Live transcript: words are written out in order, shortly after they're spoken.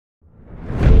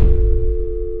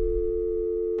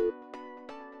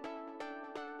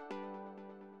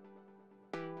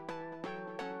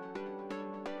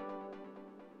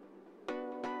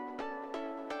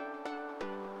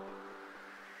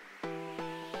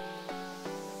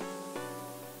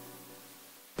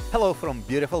Hello from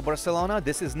beautiful Barcelona,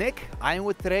 this is Nick. I'm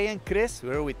with Trey and Chris,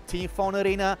 we're with Team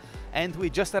PhoneArena, and we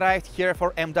just arrived here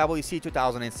for MWC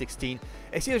 2016.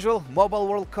 As usual, Mobile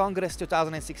World Congress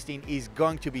 2016 is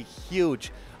going to be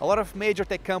huge. A lot of major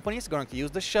tech companies are going to use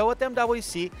the show at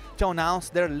MWC to announce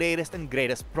their latest and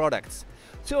greatest products.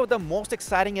 Two of the most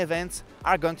exciting events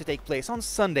are going to take place on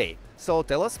Sunday. So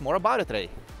tell us more about it, Trey.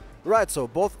 Right, so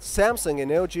both Samsung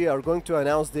and LG are going to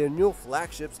announce their new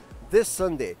flagships this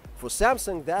Sunday. For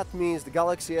Samsung, that means the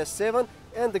Galaxy S7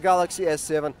 and the Galaxy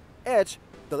S7 Edge,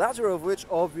 the latter of which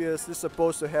obviously is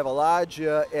supposed to have a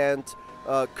larger and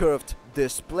curved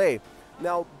display.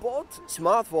 Now, both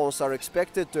smartphones are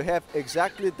expected to have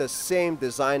exactly the same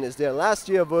design as their last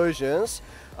year versions,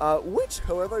 which,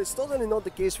 however, is totally not the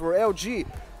case for LG,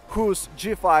 whose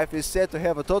G5 is said to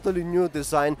have a totally new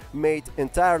design made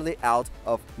entirely out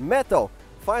of metal.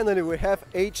 Finally, we have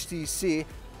HTC,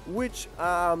 which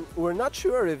we're not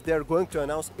sure if they're going to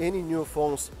announce any new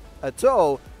phones at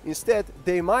all. Instead,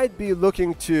 they might be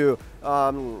looking to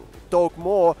talk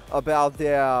more about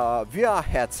their VR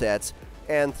headsets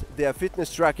and their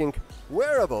fitness tracking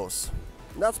wearables.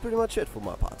 That's pretty much it for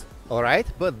my part. Alright,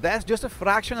 but that's just a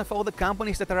fraction of all the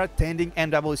companies that are attending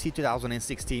MWC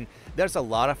 2016. There's a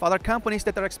lot of other companies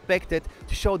that are expected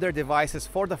to show their devices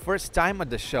for the first time at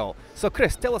the show. So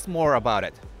Chris, tell us more about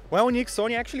it. Well, Nick,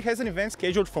 Sony actually has an event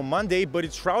scheduled for Monday, but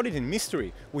it's shrouded in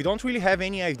mystery. We don't really have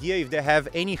any idea if they have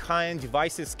any high-end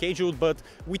devices scheduled, but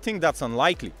we think that's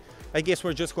unlikely. I guess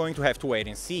we're just going to have to wait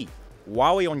and see.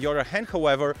 Huawei, on the other hand,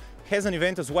 however, has an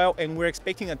event as well, and we're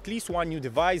expecting at least one new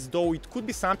device, though it could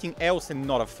be something else and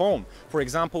not a phone. For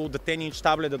example, the 10-inch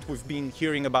tablet that we've been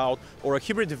hearing about, or a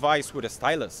hybrid device with a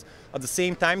stylus. At the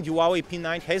same time, the Huawei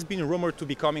P9 has been rumored to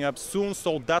be coming up soon,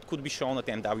 so that could be shown at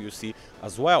MWC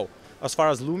as well. As far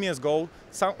as Lumias go,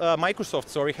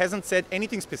 Microsoft hasn't said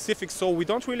anything specific, so we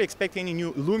don't really expect any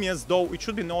new Lumias, though it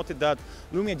should be noted that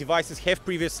Lumia devices have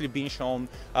previously been shown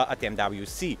at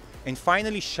MWC. And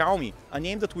finally, Xiaomi, a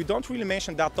name that we don't really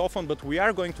mention that often, but we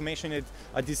are going to mention it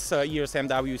at this year's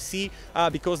MWC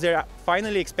because they're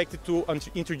finally expected to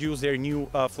introduce their new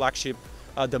flagship,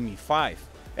 the Mi 5.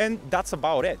 And that's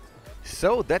about it.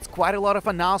 So that's quite a lot of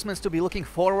announcements to be looking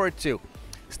forward to.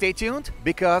 Stay tuned,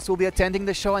 because we'll be attending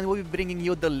the show and we'll be bringing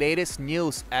you the latest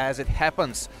news as it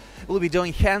happens. We'll be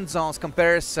doing hands-on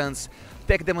comparisons,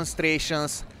 tech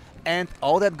demonstrations, and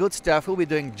all that good stuff we'll be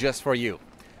doing just for you.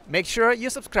 Make sure you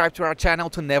subscribe to our channel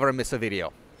to never miss a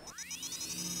video.